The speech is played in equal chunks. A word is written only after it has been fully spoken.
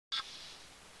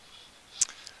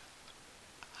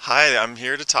Hi, I'm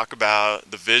here to talk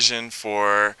about the vision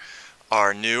for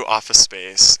our new office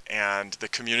space and the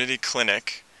community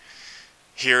clinic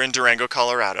here in Durango,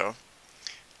 Colorado.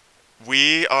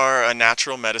 We are a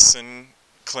natural medicine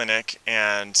clinic,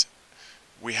 and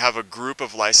we have a group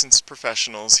of licensed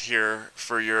professionals here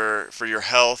for your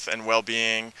health and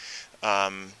well-being.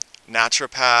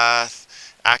 Naturopath,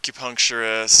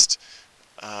 acupuncturist,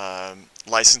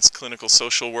 licensed clinical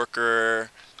social worker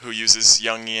who uses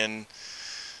Jungian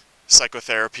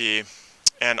psychotherapy,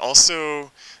 and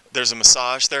also there's a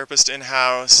massage therapist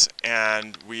in-house,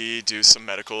 and we do some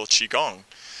medical qigong.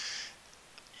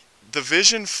 The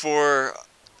vision for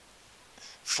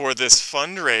this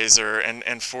fundraiser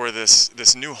and for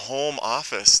this new home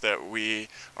office that we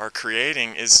are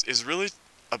creating is really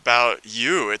about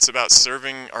you. It's about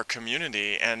serving our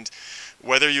community, and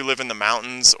whether you live in the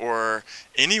mountains or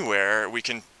anywhere, we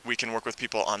can work with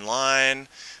people online,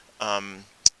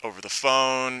 over the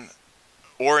phone,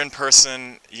 or in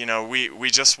person.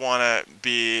 We just want to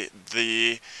be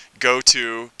the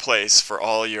go-to place for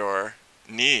all your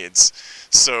needs.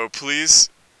 So please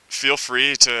feel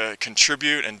free to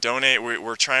contribute and donate.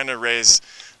 We're trying to raise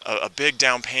a big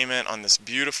down payment on this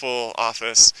beautiful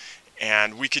office,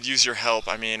 and we could use your help.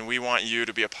 I mean, we want you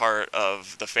to be a part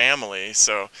of the family.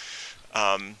 So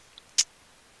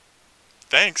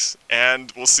thanks,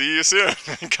 and we'll see you soon.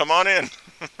 Come on in.